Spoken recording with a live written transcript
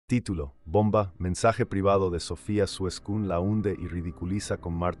Título: Bomba, mensaje privado de Sofía. Suescun la hunde y ridiculiza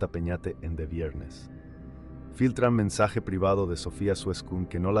con Marta Peñate en de VIERNES. Filtran mensaje privado de Sofía Suescun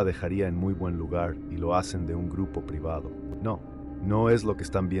que no la dejaría en muy buen lugar y lo hacen de un grupo privado. No es lo que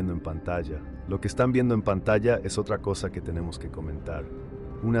están viendo en pantalla. Lo que están viendo en pantalla es otra cosa que tenemos que comentar.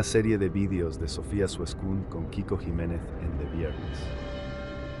 Una serie de vídeos de Sofía Suescun con Kiko Jiménez en de VIERNES.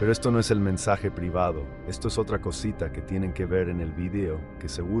 Pero esto no es el mensaje privado, esto es otra cosita que tienen que ver en el video, que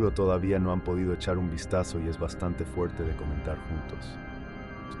seguro todavía no han podido echar un vistazo y es bastante fuerte de comentar juntos.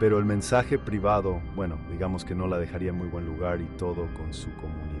 Pero el mensaje privado, bueno, digamos que no la dejaría en muy buen lugar y todo con su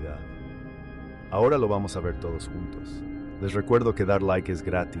comunidad. Ahora lo vamos a ver todos juntos. Les recuerdo que dar like es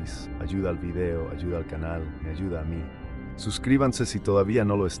gratis, ayuda al video, ayuda al canal, me ayuda a mí. Suscríbanse si todavía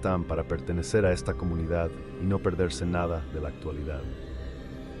no lo están para pertenecer a esta comunidad y no perderse nada de la actualidad.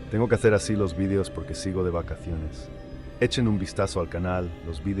 Tengo que hacer así los vídeos porque sigo de vacaciones. Echen un vistazo al canal,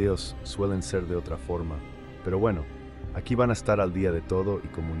 los vídeos suelen ser de otra forma. Pero bueno, aquí van a estar al día de todo y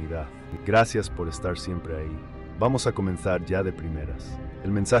comunidad. Gracias por estar siempre ahí. Vamos a comenzar ya de primeras.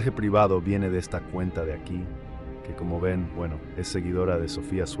 El mensaje privado viene de esta cuenta de aquí, que como ven, bueno, es seguidora de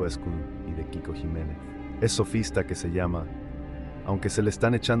Sofía Suescun y de Kiko Jiménez. Es sofista que se llama, aunque se le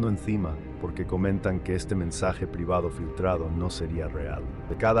están echando encima porque comentan que este mensaje privado filtrado no sería real.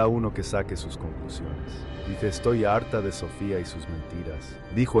 De cada uno que saque sus conclusiones. Dice: estoy harta de Sofía y sus mentiras.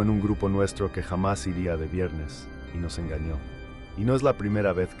 Dijo en un grupo nuestro que jamás iría de VIERNES y nos engañó. Y no es la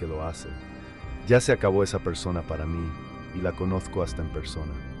primera vez que lo hace. Ya se acabó esa persona para mí y la conozco hasta en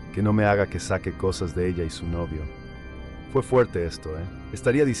persona. Que no me haga que saque cosas de ella y su novio. Fue fuerte esto,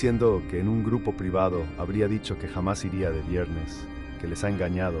 Estaría diciendo que en un grupo privado habría dicho que jamás iría de VIERNES, que les ha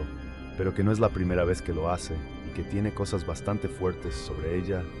engañado, pero que no es la primera vez que lo hace y que tiene cosas bastante fuertes sobre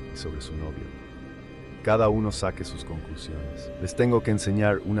ella y sobre su novio. Cada uno saque sus conclusiones. Les tengo que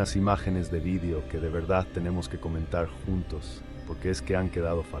enseñar unas imágenes de vídeo que de verdad tenemos que comentar juntos, porque es que han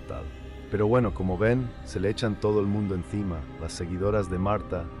quedado fatal. Pero bueno, como ven, se le echan todo el mundo encima, las seguidoras de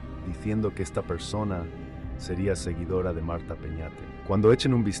Marta, diciendo que esta persona sería seguidora de Marta Peñate. Cuando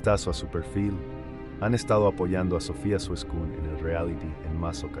echen un vistazo a su perfil, han estado apoyando a Sofía Suescun en el reality en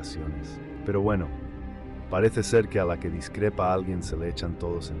más ocasiones. Pero bueno, parece ser que a la que discrepa a alguien se le echan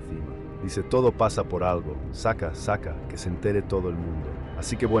todos encima. Dice: todo pasa por algo, saca, que se entere todo el mundo.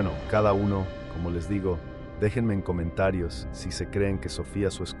 Así que bueno, cada uno, como les digo, déjenme en comentarios si se creen que Sofía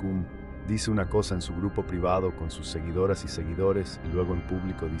Suescun dice una cosa en su grupo privado con sus seguidoras y seguidores y luego en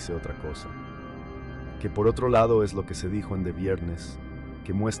público dice otra cosa. Que por otro lado es lo que se dijo en de VIERNES,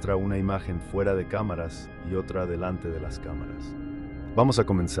 que muestra una imagen fuera de cámaras y otra delante de las cámaras. Vamos a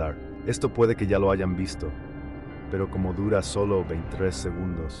comenzar. Esto puede que ya lo hayan visto, pero como dura solo 23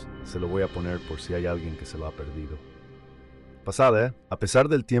 segundos, se lo voy a poner por si hay alguien que se lo ha perdido. Pasada, A pesar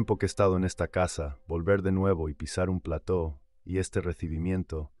del tiempo que he estado en esta casa, volver de nuevo y pisar un plató y este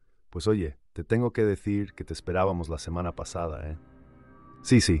recibimiento, pues oye, te tengo que decir que te esperábamos la semana pasada,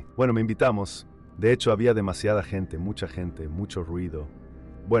 Sí, bueno, me invitamos. De hecho, había demasiada gente, mucho ruido.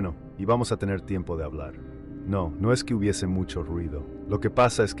 Bueno, y vamos a tener tiempo de hablar. No es que hubiese mucho ruido. Lo que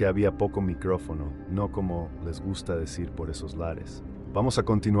pasa es que había poco micrófono, no como les gusta decir por esos lares. Vamos a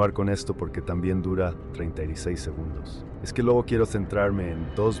continuar con esto porque también dura 36 segundos. Es que luego quiero centrarme en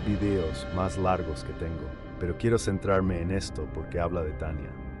 2 videos más largos que tengo, pero quiero centrarme en esto porque habla de Tania.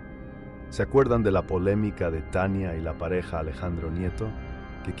 ¿Se acuerdan de la polémica de Tania y la pareja Alejandro Nieto?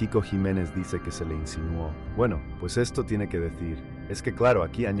 Que Kiko Jiménez dice que se le insinuó. Bueno, pues esto tiene que decir, es que claro,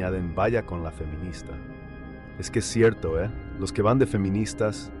 aquí añaden vaya con la feminista. Es que es cierto, Los que van de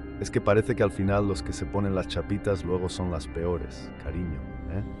feministas, es que parece que al final los que se ponen las chapitas luego son las peores, cariño,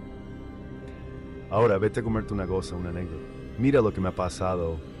 Ahora, vete a comerte una cosa, una anécdota. Mira lo que me ha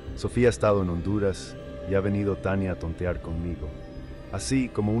pasado. Sofía ha estado en Honduras y ha venido Tania a tontear conmigo. Así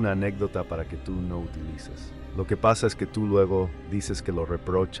como una anécdota para que tú no utilices. Lo que pasa es que tú luego dices que lo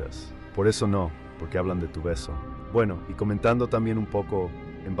reprochas. Por eso no, porque hablan de tu beso. Bueno, y comentando también un poco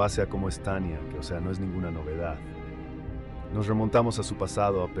en base a cómo es Tania, que o sea, no es ninguna novedad. Nos remontamos a su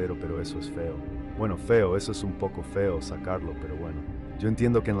pasado, pero eso es feo. Bueno, feo, eso es un poco feo sacarlo, pero bueno. Yo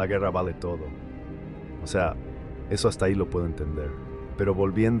entiendo que en la guerra vale todo. O sea, eso hasta ahí lo puedo entender. Pero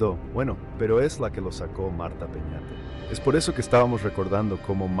volviendo, bueno, pero es la que lo sacó Marta Peñate. Es por eso que estábamos recordando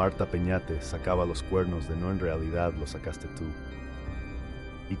cómo Marta Peñate sacaba los cuernos de no en realidad lo sacaste tú.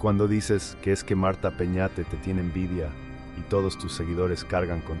 Y cuando dices que es que Marta Peñate te tiene envidia y todos tus seguidores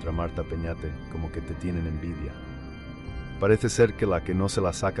cargan contra Marta Peñate como que te tienen envidia. Parece ser que la que no se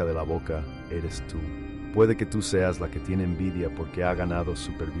la saca de la boca eres tú. Puede que tú seas la que tiene envidia porque ha ganado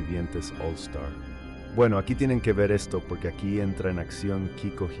Supervivientes All Star. Bueno, aquí tienen que ver esto porque aquí entra en acción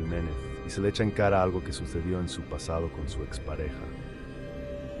Kiko Jiménez y se le echa en cara algo que sucedió en su pasado con su expareja.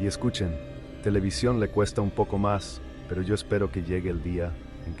 Y escuchen, televisión le cuesta un poco más, pero yo espero que llegue el día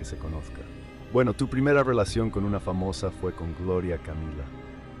en que se conozca. Bueno, tu primera relación con una famosa fue con Gloria Camila.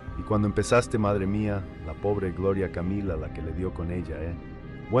 Y cuando empezaste, madre mía, la pobre Gloria Camila, la que le dio con ella, ¿eh?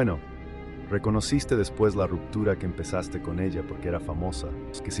 Bueno, reconociste después la ruptura que empezaste con ella porque era famosa,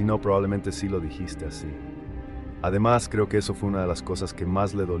 que si no probablemente sí lo dijiste así. Además, creo que eso fue una de las cosas que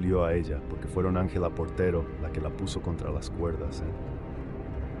más le dolió a ella, porque fueron Ángela Portero la que la puso contra las cuerdas, ¿eh?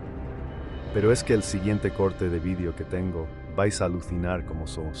 Pero es que el siguiente corte de vídeo que tengo, vais a alucinar como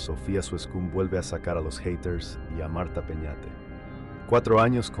Sofía Suescun vuelve a sacar a los haters y a Marta Peñate. 4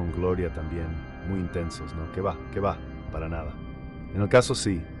 años con Gloria también, muy intensos, ¿no? ¿Qué va? Para nada. En el caso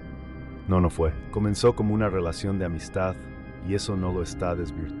sí. No fue. Comenzó como una relación de amistad y eso no lo está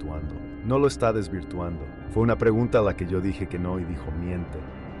desvirtuando. No lo está desvirtuando. Fue una pregunta a la que yo dije que no y dijo miente.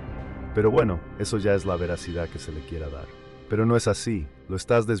 Pero bueno, eso ya es la veracidad que se le quiera dar. Pero no es así, lo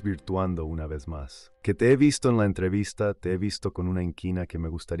estás desvirtuando una vez más. Que te he visto en la entrevista, te he visto con una inquina que me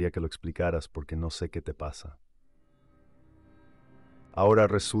gustaría que lo explicaras porque no sé qué te pasa. Ahora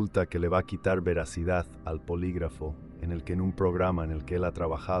resulta que le va a quitar veracidad al polígrafo, en un programa en el que él ha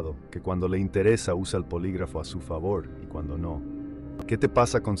trabajado, que cuando le interesa usa el polígrafo a su favor y cuando no. ¿Qué te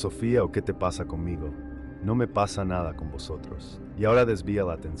pasa con Sofía o qué te pasa conmigo? No me pasa nada con vosotros. Y ahora desvía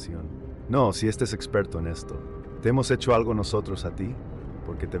la atención. No, si este es experto en esto. ¿Te hemos hecho algo nosotros a ti?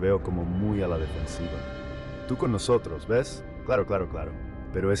 Porque te veo como muy a la defensiva. Tú con nosotros, ¿ves? Claro.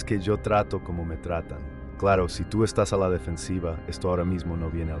 Pero es que yo trato como me tratan. Claro, si tú estás a la defensiva, esto ahora mismo no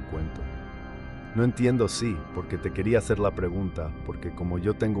viene al cuento. No entiendo, sí, porque te quería hacer la pregunta, porque como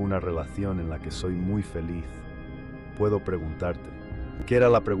yo tengo una relación en la que soy muy feliz, puedo preguntarte. ¿Qué era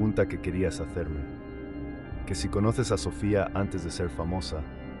la pregunta que querías hacerme? Que si conoces a Sofía antes de ser famosa,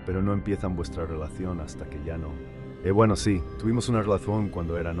 pero no empiezan vuestra relación hasta que ya no. Bueno, sí, tuvimos una relación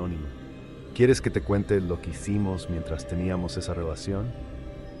cuando era anónima. ¿Quieres que te cuente lo que hicimos mientras teníamos esa relación?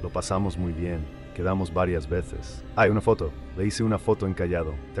 Lo pasamos muy bien, quedamos varias veces. Una foto, le hice una foto en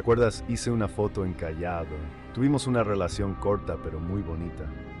Callado. ¿Te acuerdas? Hice una foto en Callado. Tuvimos una relación corta pero muy bonita.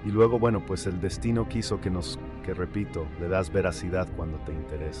 Y luego, bueno, pues el destino quiso que repito, le das veracidad cuando te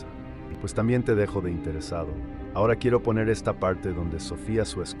interesa. Pues también te dejo de interesado. Ahora quiero poner esta parte donde Sofía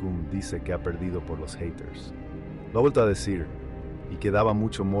Suescun dice que ha perdido por los haters. Lo ha vuelto a decir, y que daba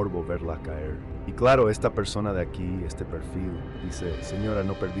mucho morbo verla caer. Y claro, esta persona de aquí, este perfil, dice, señora,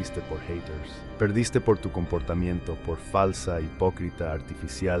 no perdiste por haters. Perdiste por tu comportamiento, por falsa, hipócrita,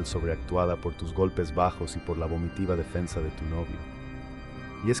 artificial, sobreactuada, por tus golpes bajos y por la vomitiva defensa de tu novio.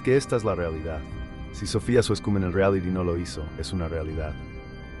 Y es que esta es la realidad. Si Sofía Suescun en el reality no lo hizo, es una realidad.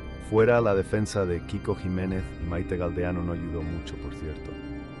 Fuera, la defensa de Kiko Jiménez y Maite Galdeano no ayudó mucho, por cierto.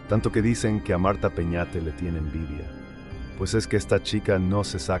 Tanto que dicen que a Marta Peñate le tiene envidia. Pues es que esta chica no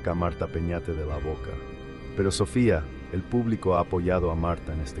se saca a Marta Peñate de la boca. Pero Sofía, el público ha apoyado a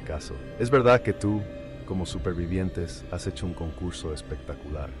Marta en este caso. Es verdad que tú, como Supervivientes, has hecho un concurso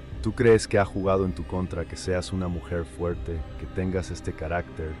espectacular. ¿Tú crees que ha jugado en tu contra que seas una mujer fuerte, que tengas este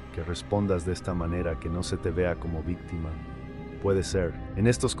carácter, que respondas de esta manera, que no se te vea como víctima? Puede ser. En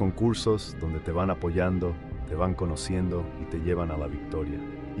estos concursos, donde te van apoyando, te van conociendo y te llevan a la victoria.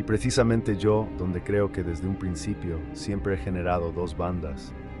 Y precisamente yo, donde creo que desde un principio siempre he generado 2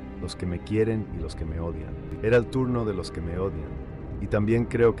 bandas, los que me quieren y los que me odian. Era el turno de los que me odian. Y también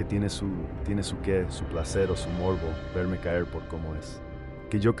creo que tiene su qué, su placer o su morbo verme caer por cómo es.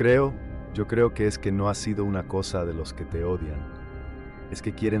 Que yo creo que es que no ha sido una cosa de los que te odian. Es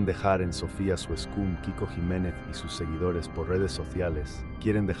que quieren dejar en Sofía Suescun, Kiko Jiménez y sus seguidores por redes sociales,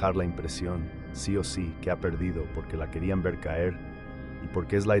 quieren dejar la impresión, sí o sí, que ha perdido porque la querían ver caer y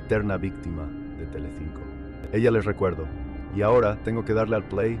porque es la eterna víctima de Telecinco. Ella les recuerdo, y ahora tengo que darle al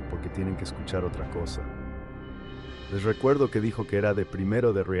play porque tienen que escuchar otra cosa. Les recuerdo que dijo que era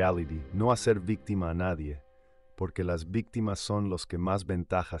primero de reality, no hacer víctima a nadie, porque las víctimas son los que más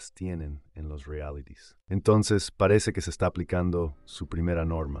ventajas tienen en los realities. Entonces parece que se está aplicando su primera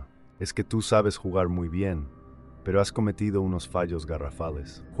norma. Es que tú sabes jugar muy bien, pero has cometido unos fallos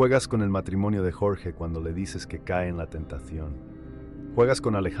garrafales. Juegas con el matrimonio de Jorge cuando le dices que cae en la tentación. Juegas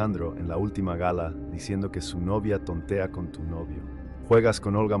con Alejandro en la última gala diciendo que su novia tontea con tu novio. Juegas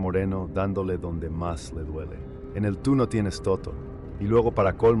con Olga Moreno dándole donde más le duele. En el tú no tienes toto. Y luego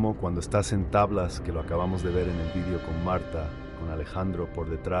para colmo, cuando estás en tablas, que lo acabamos de ver en el vídeo con Marta, con Alejandro por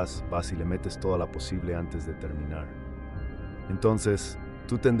detrás, vas y le metes toda la posible antes de terminar. Entonces,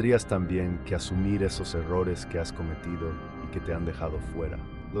 tú tendrías también que asumir esos errores que has cometido y que te han dejado fuera.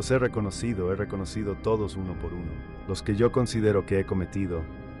 Los he reconocido todos uno por uno. Los que yo considero que he cometido,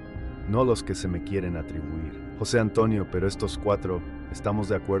 no los que se me quieren atribuir. José Antonio, pero estos 4, estamos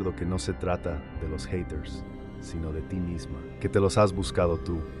de acuerdo que no se trata de los haters, sino de ti misma, que te los has buscado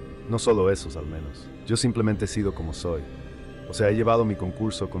tú. No solo esos, al menos. Yo simplemente he sido como soy. O sea, he llevado mi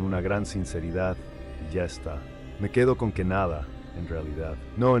concurso con una gran sinceridad y ya está. Me quedo con que nada, en realidad.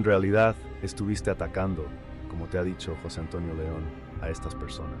 No, en realidad, estuviste atacando, como te ha dicho José Antonio León, a estas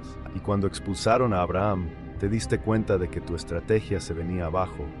personas. Y cuando expulsaron a Abraham, te diste cuenta de que tu estrategia se venía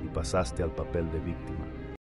abajo y pasaste al papel de víctima.